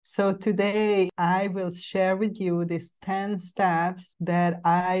So today I will share with you these 10 steps that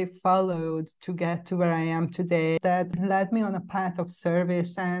I followed to get to where I am today that led me on a path of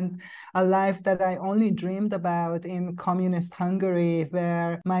service and a life that I only dreamed about in communist Hungary,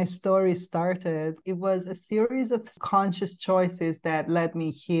 where my story started. It was a series of conscious choices that led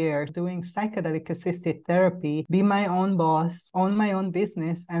me here, doing psychedelic assisted therapy, be my own boss, own my own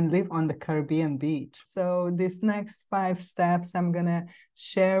business, and live on the Caribbean beach. So these next 5 steps, I'm gonna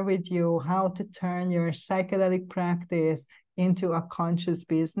share with you how to turn your psychedelic practice into a conscious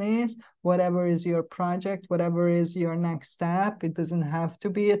business, whatever is your project, whatever is your next step. It doesn't have to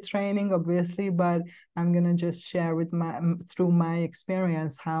be a training, obviously, but I'm gonna just share with through my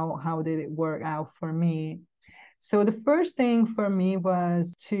experience how did it work out for me. So the first thing for me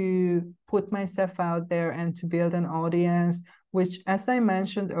was to put myself out there and to build an audience, which, as I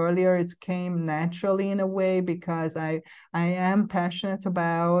mentioned earlier, it came naturally in a way because I am passionate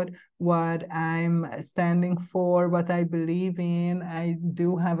about what I'm standing for, what I believe in. I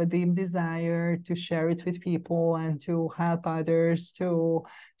do have a deep desire to share it with people and to help others to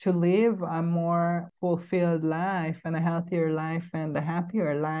live a more fulfilled life and a healthier life and a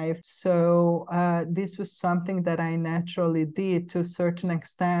happier life. So this was something that I naturally did to a certain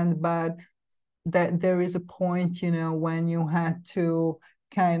extent, but that there is a point, when you had to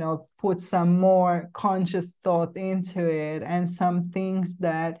kind of put some more conscious thought into it, and some things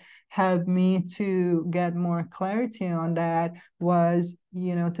that helped me to get more clarity on that was,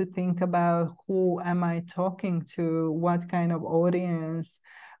 to think about who am I talking to, what kind of audience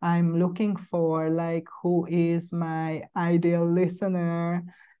I'm looking for, like who is my ideal listener,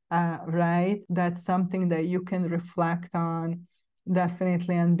 right? That's something that you can reflect on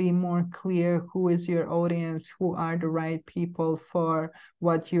definitely and be more clear who is your audience, who are the right people for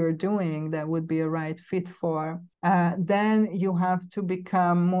what you're doing that would be a right fit for. Then you have to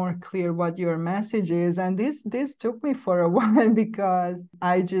become more clear what your message is. And this took me for a while because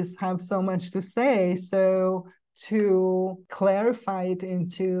I just have so much to say. So to clarify it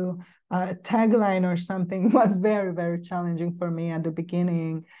into a tagline or something was very, very challenging for me at the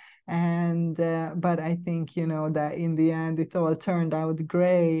beginning. And but I think that in the end it all turned out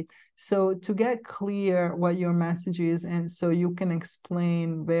great. So to get clear what your message is, and so you can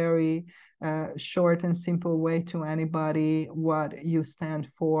explain very short and simple way to anybody what you stand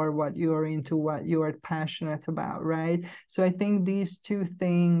for, what you're into, what you're passionate about, right? So I think these two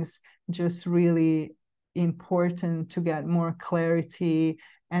things just really important to get more clarity.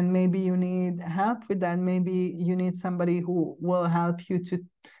 And maybe you need help with that. Maybe you need somebody who will help you to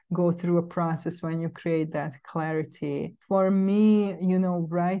go through a process when you create that clarity. For me,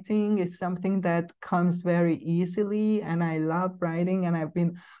 writing is something that comes very easily, and I love writing, and I've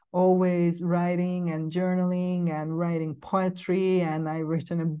been always writing and journaling and writing poetry, and I've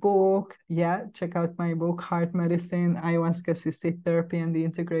written a book. Yeah, check out my book, Heart Medicine, Ayahuasca Assisted Therapy and the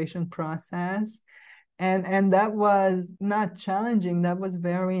Integration Process. And that was not challenging, that was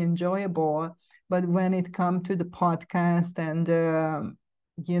very enjoyable. But when it come to the podcast and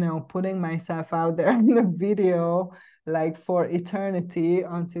putting myself out there in a video like for eternity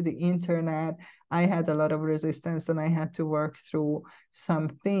onto the internet, I had a lot of resistance, and I had to work through some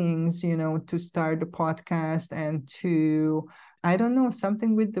things, to start the podcast and to, I don't know,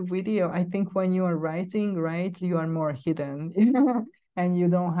 something with the video. I think when you are writing, right, you are more hidden and you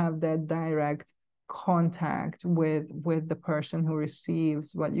don't have that direct contact with the person who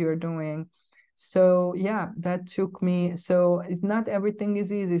receives what you're doing. So yeah, that took me. So it's not everything is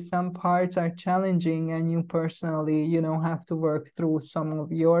easy. Some parts are challenging, and you personally, have to work through some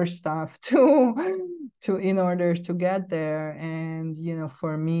of your stuff to in order to get there. And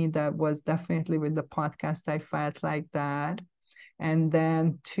for me, that was definitely with the podcast. I felt like that. And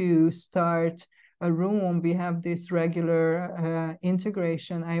then to start a room, we have this regular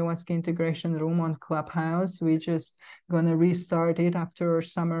ayahuasca integration room on Clubhouse. We just gonna restart it after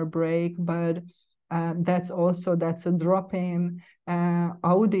summer break, but that's a drop-in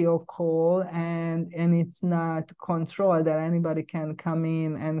audio call, and it's not controlled, that anybody can come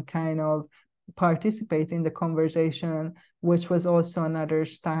in and kind of participate in the conversation, which was also another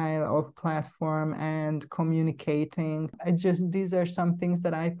style of platform and communicating. These are some things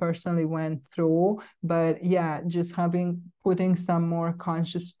that I personally went through, but yeah, just putting some more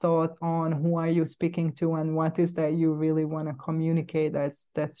conscious thought on who are you speaking to and what is that you really want to communicate. That's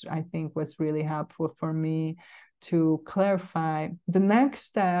I think was really helpful for me to clarify. The next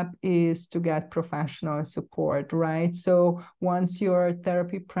step is to get professional support, right? So once your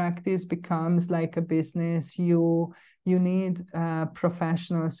therapy practice becomes like a business, you you need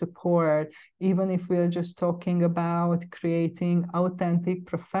professional support. Even if we're just talking about creating authentic,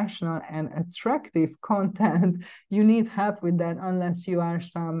 professional, and attractive content, you need help with that, unless you are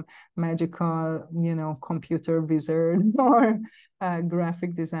some magical, computer wizard or a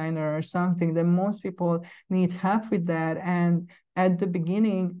graphic designer or something. Then most people need help with that. And at the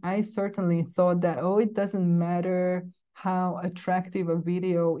beginning, I certainly thought that, oh, it doesn't matter how attractive a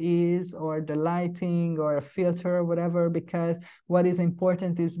video is, or the lighting, or a filter, or whatever, because what is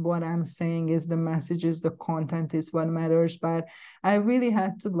important is what I'm saying, is the messages, the content is what matters. But I really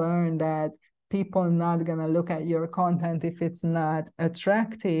had to learn that people are not going to look at your content if it's not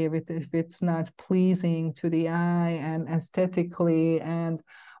attractive, if it's not pleasing to the eye and aesthetically and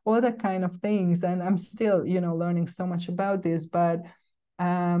all that kind of things. And I'm still, learning so much about this, but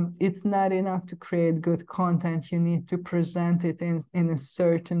it's not enough to create good content. You need to present it in a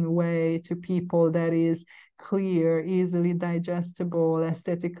certain way to people that is clear, easily digestible,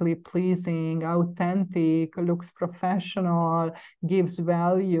 aesthetically pleasing, authentic, looks professional, gives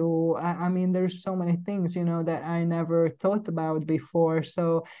value. I mean, there's so many things, that I never thought about before.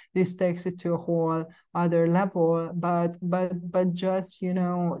 So this takes it to a whole other level. But just,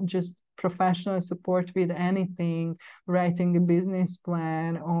 just professional support with anything, writing a business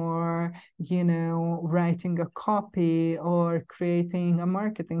plan, or writing a copy, or creating a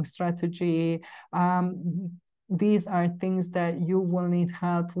marketing strategy. These are things that you will need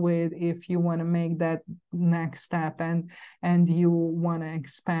help with if you want to make that next step, and you want to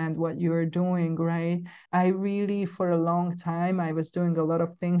expand what you're doing, right? I really, for a long time, I was doing a lot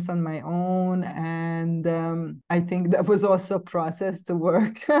of things on my own, and I think that was also a process to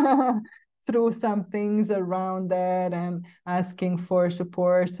work through some things around that, and asking for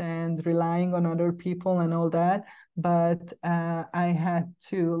support and relying on other people and all that. But I had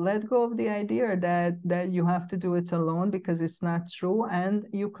to let go of the idea that you have to do it alone, because it's not true, and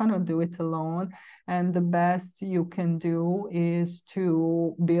you cannot do it alone. And the best you can do is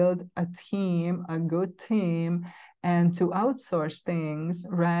to build a team, a good team, and to outsource things,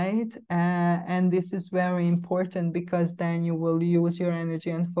 right? And this is very important, because then you will use your energy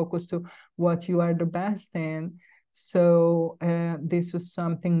and focus to what you are the best in. So this was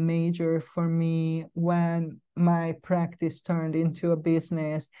something major for me when my practice turned into a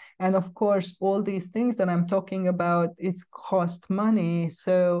business. And of course, all these things that I'm talking about, it's cost money.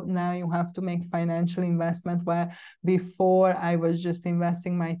 So now you have to make financial investment, where before I was just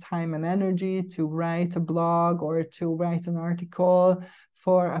investing my time and energy to write a blog, or to write an article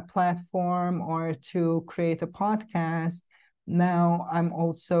for a platform, or to create a podcast. Now I'm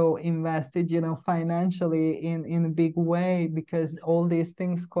also invested, financially in a big way, because all these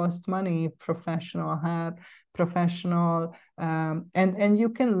things cost money, professional help, professional, and you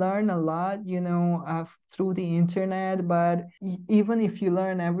can learn a lot, through the internet. But even if you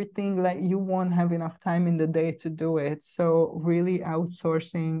learn everything, like, you won't have enough time in the day to do it. So really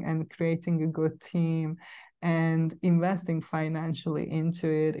outsourcing and creating a good team and investing financially into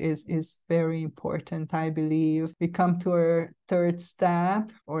it is very important, I believe. We come to our third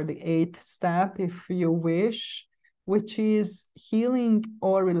step, or the eighth step, if you wish, which is healing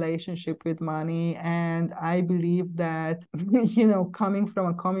our relationship with money. And I believe that, coming from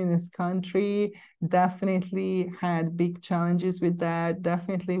a communist country, definitely had big challenges with that,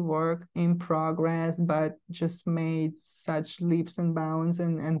 definitely work in progress, but just made such leaps and bounds,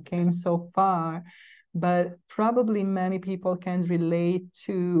 and came so far. But probably many people can relate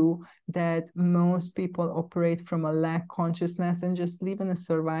to that. Most people operate from a lack consciousness and just live in a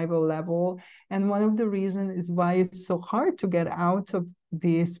survival level. And one of the reasons is why it's so hard to get out of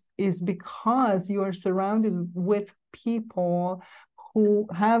this is because you are surrounded with people who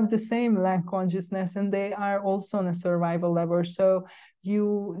have the same lack consciousness, and they are also on a survival level. So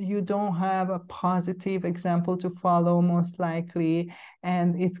you don't have a positive example to follow, most likely,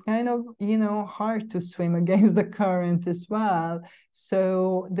 and it's kind of hard to swim against the current as well.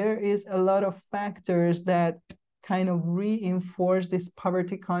 So there is a lot of factors that kind of reinforce this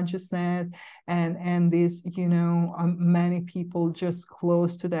poverty consciousness, and this many people just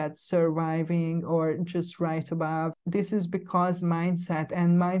close to that surviving, or just right above. This is because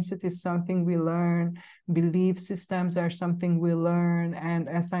mindset is something we learn. Belief systems are something we learn. And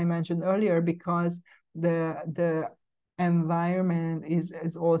as I mentioned earlier, because the environment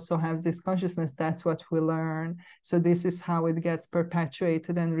is also has this consciousness, that's what we learn. So this is how it gets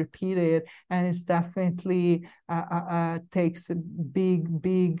perpetuated and repeated. And it's definitely takes a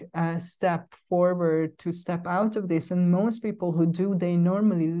big step forward to step out of this. And most people who do, they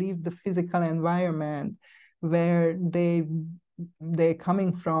normally leave the physical environment where they're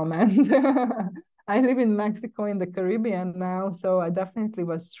coming from. And I live in Mexico in the Caribbean now, so it definitely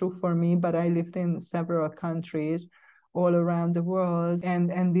was true for me, but I lived in several countries all around the world.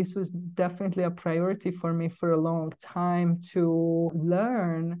 And this was definitely a priority for me for a long time to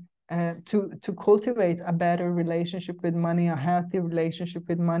learn to cultivate a better relationship with money, a healthy relationship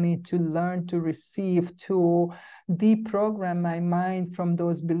with money, to learn to receive, to deprogram my mind from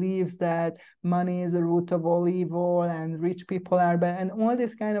those beliefs that money is the root of all evil and rich people are bad and all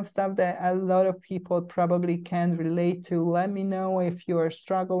this kind of stuff that a lot of people probably can relate to. Let me know if you are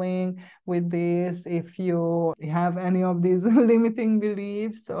struggling with this, if you have any of these limiting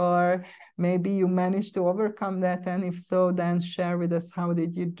beliefs, or maybe you managed to overcome that, and if so, then share with us how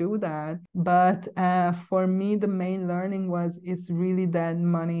did you do that. But for me, the main learning is really that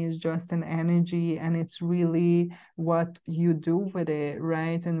money is just an energy, and it's really what you do with it,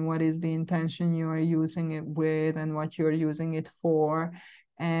 right? And what is the intention you are using it with, and what you're using it for.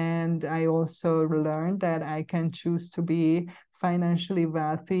 And I also learned that I can choose to be financially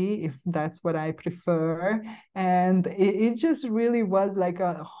wealthy if that's what I prefer. And it just really was like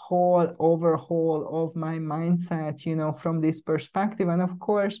a whole overhaul of my mindset, from this perspective. And of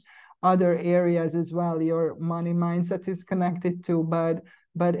course, other areas as well, your money mindset is connected to,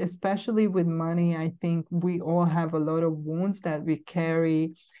 but especially with money, I think we all have a lot of wounds that we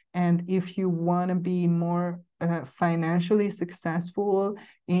carry. And if you want to be more financially successful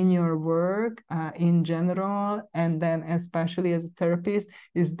in your work in general, and then especially as a therapist,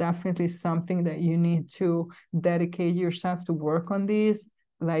 is definitely something that you need to dedicate yourself to work on this,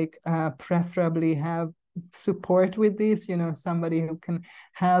 like preferably have support with this, somebody who can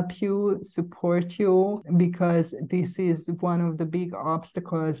help you, support you, because this is one of the big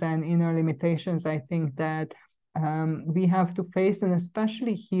obstacles and inner limitations, I think, that we have to face. And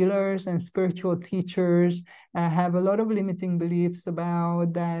especially healers and spiritual teachers have a lot of limiting beliefs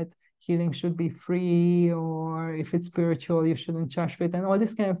about that healing should be free, or if it's spiritual, you shouldn't charge for it, and all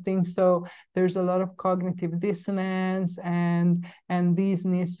this kind of thing. So there's a lot of cognitive dissonance, and these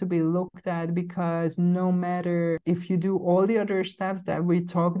needs to be looked at, because no matter if you do all the other steps that we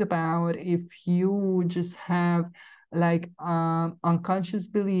talked about, if you just have like unconscious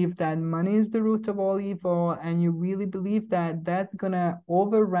belief that money is the root of all evil, and you really believe that, that's gonna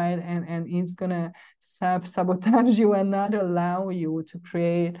override and it's gonna sabotage you and not allow you to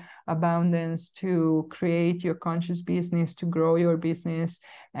create abundance, to create your conscious business, to grow your business,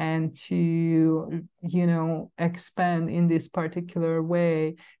 and to expand in this particular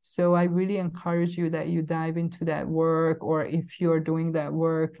way. So I really encourage you that you dive into that work, or if you're doing that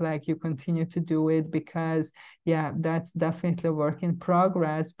work, like, you continue to do it, because yeah, that's definitely a work in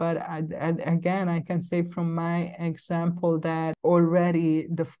progress. But again, I can say from my example that already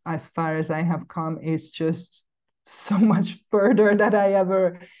as far as I have come is just so much further than I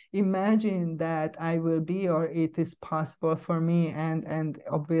ever imagined that I will be, or it is possible for me. And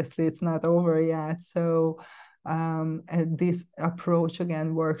obviously it's not over yet. So and this approach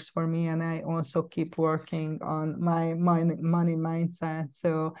again works for me, and I also keep working on my money mindset.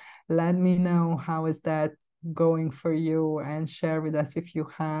 So let me know how is that going for you, and share with us if you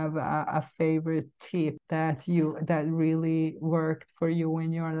have a favorite tip that really worked for you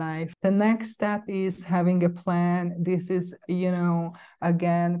in your life. The next step is having a plan. This is,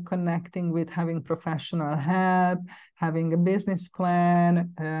 again, connecting with having professional help, having a business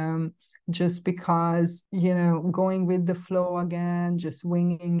plan. Just because going with the flow again, just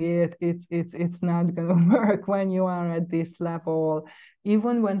winging it, it's not going to work when you are at this level.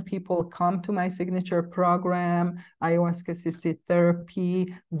 Even when people come to my signature program, ayahuasca assisted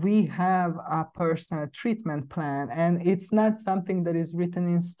therapy, we have a personal treatment plan, and it's not something that is written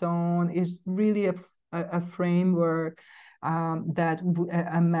in stone. It's really a framework,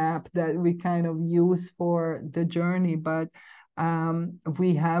 a map that we kind of use for the journey. But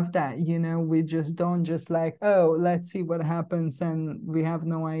we have that, we just don't just like, oh, let's see what happens, and we have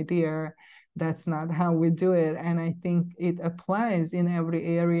no idea. That's not how we do it. And I think it applies in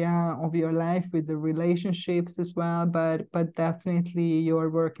every area of your life, with the relationships as well, but definitely your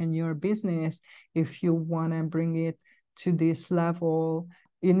work and your business, if you want to bring it to this level.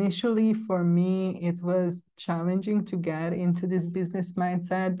 Initially, for me, it was challenging to get into this business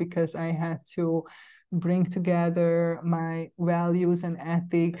mindset, because I had to bring together my values and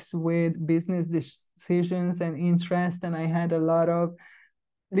ethics with business decisions and interest. And I had a lot of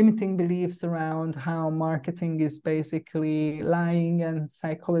limiting beliefs around how marketing is basically lying and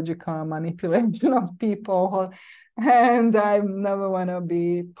psychological manipulation of people. And I never want to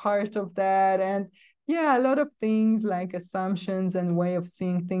be part of that. And yeah, a lot of things like assumptions and way of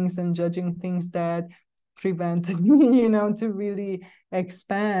seeing things and judging things that prevented me, to really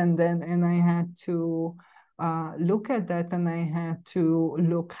expand. And I had to look at that, and I had to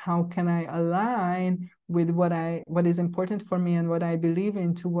look, how can I align with what is important for me and what I believe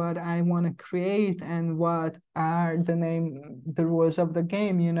in, to what I want to create, and what are the rules of the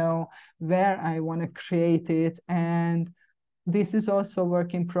game, where I want to create it. And this is also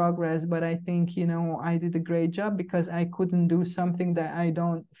work in progress, but I think, I did a great job, because I couldn't do something that I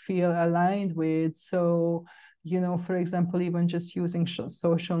don't feel aligned with. So, for example, even just using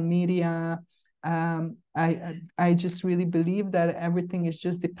social media, I just really believe that everything is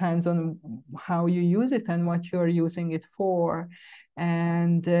just depends on how you use it and what you're using it for.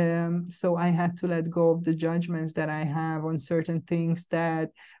 And so I had to let go of the judgments that I have on certain things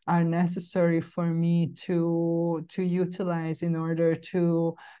that are necessary for me to utilize in order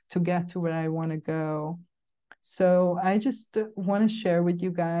to get to where I want to go. So I just want to share with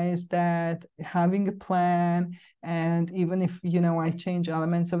you guys that having a plan, and even if, I change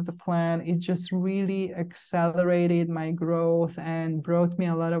elements of the plan, it just really accelerated my growth and brought me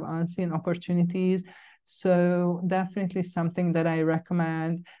a lot of unseen opportunities. So definitely something that I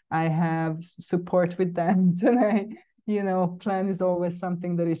recommend. I have support with them tonight. Plan is always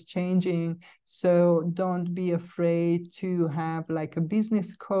something that is changing. So don't be afraid to have like a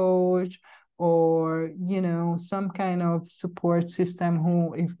business coach, or some kind of support system,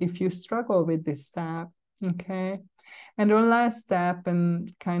 who, if you struggle with this step. Okay. And our last step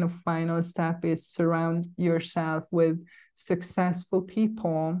and kind of final step is surround yourself with successful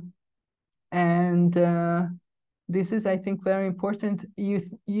people. And this is, I think, very important.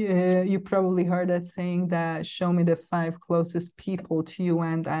 You probably heard that saying, that show me the 5 closest people to you,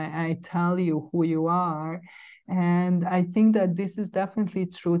 and I tell you who you are. And I think that this is definitely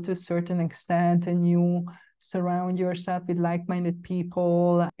true to a certain extent. And you surround yourself with like-minded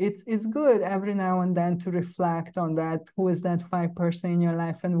people. It's good every now and then to reflect on that. Who is that 5 person in your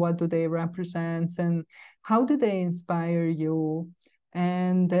life, and what do they represent, and how do they inspire you?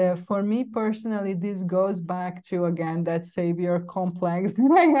 And for me personally, this goes back to, again, that savior complex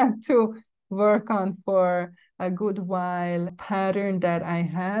that I had to work on for a good while, pattern that I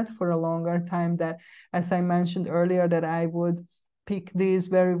had for a longer time, that, as I mentioned earlier, that I would pick these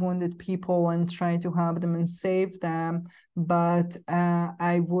very wounded people and try to help them and save them. But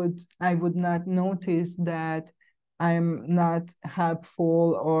I would not notice that I'm not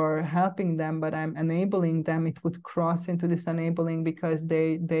helpful or helping them, but I'm enabling them. It would cross into this enabling, because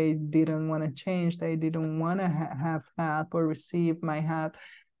they didn't want to change. They didn't want to have help or receive my help.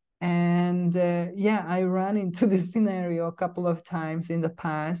 And yeah, I ran into this scenario a couple of times in the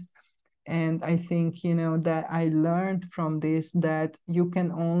past. And I think, that I learned from this, that you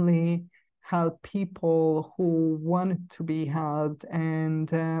can only help people who want to be helped. And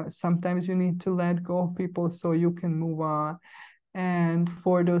sometimes you need to let go of people so you can move on. And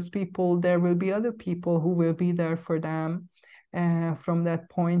for those people, there will be other people who will be there for them from that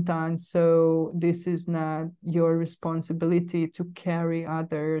point on. So this is not your responsibility to carry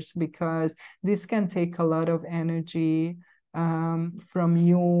others, because this can take a lot of energy from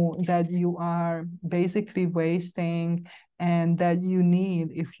you, that you are basically wasting, and that you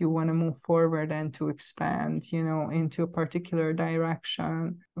need if you want to move forward and to expand, into a particular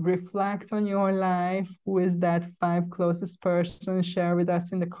direction. Reflect on your life. Who is that 5 closest person? Share with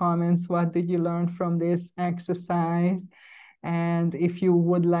us in the comments, what did you learn from this exercise? And if you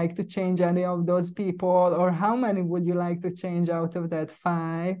would like to change any of those people, or how many would you like to change out of that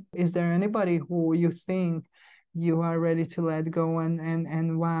 5? Is there anybody who you think you are ready to let go,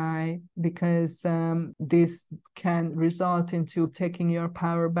 and why? Because this can result into taking your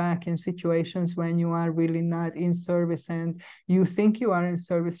power back in situations when you are really not in service, and you think you are in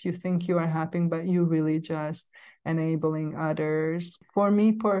service, you think you are helping, but you really just enabling others. For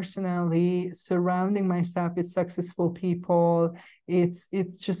me personally, surrounding myself with successful people, it's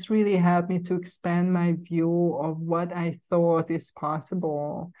just really helped me to expand my view of what I thought is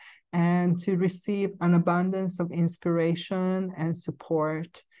possible, and to receive an abundance of inspiration and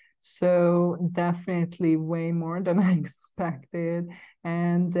support. So definitely way more than I expected.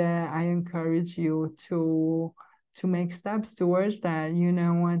 And I encourage you to make steps towards that,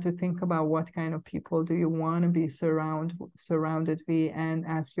 and to think about what kind of people do you want to be surrounded with, and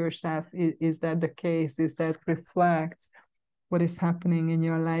ask yourself, is that the case? Is that reflects what is happening in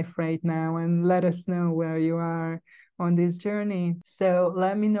your life right now? And let us know where you are on this journey. So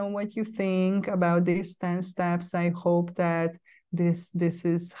let me know what you think about these 10 steps. I hope that this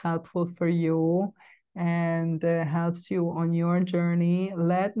is helpful for you. and helps you on your journey.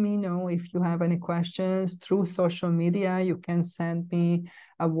 Let me know if you have any questions through social media. You can send me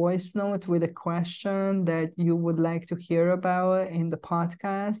a voice note with a question that you would like to hear about in the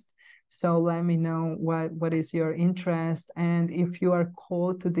podcast. So let me know what is your interest, and if you are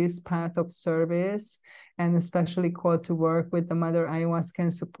called to this path of service, and especially called to work with the Mother Ayahuasca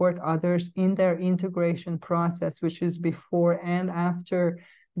and support others in their integration process, which is before and after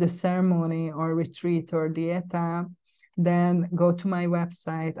the ceremony or retreat or dieta, then go to my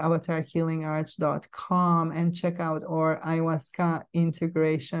website, avatarhealingarts.com, and check out our ayahuasca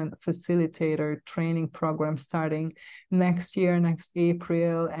integration facilitator training program starting next year, next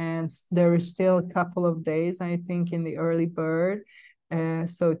April. And there is still a couple of days, I think, in the early bird.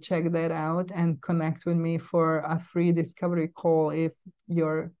 So check that out and connect with me for a free discovery call if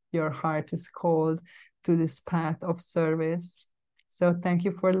your heart is called to this path of service. So thank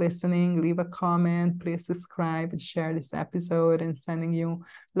you for listening. Leave a comment, please subscribe and share this episode, and sending you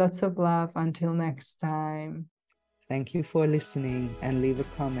lots of love until next time. Thank you for listening, and leave a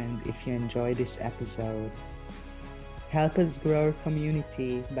comment if you enjoyed this episode. Help us grow our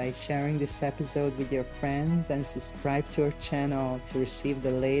community by sharing this episode with your friends, and subscribe to our channel to receive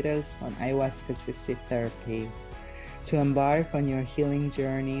the latest on ayahuasca-assisted therapy. To embark on your healing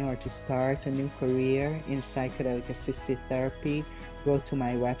journey or to start a new career in psychedelic-assisted therapy, go to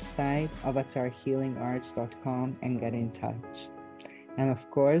my website, avatarhealingarts.com, and get in touch. And of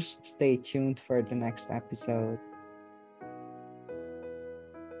course, stay tuned for the next episode.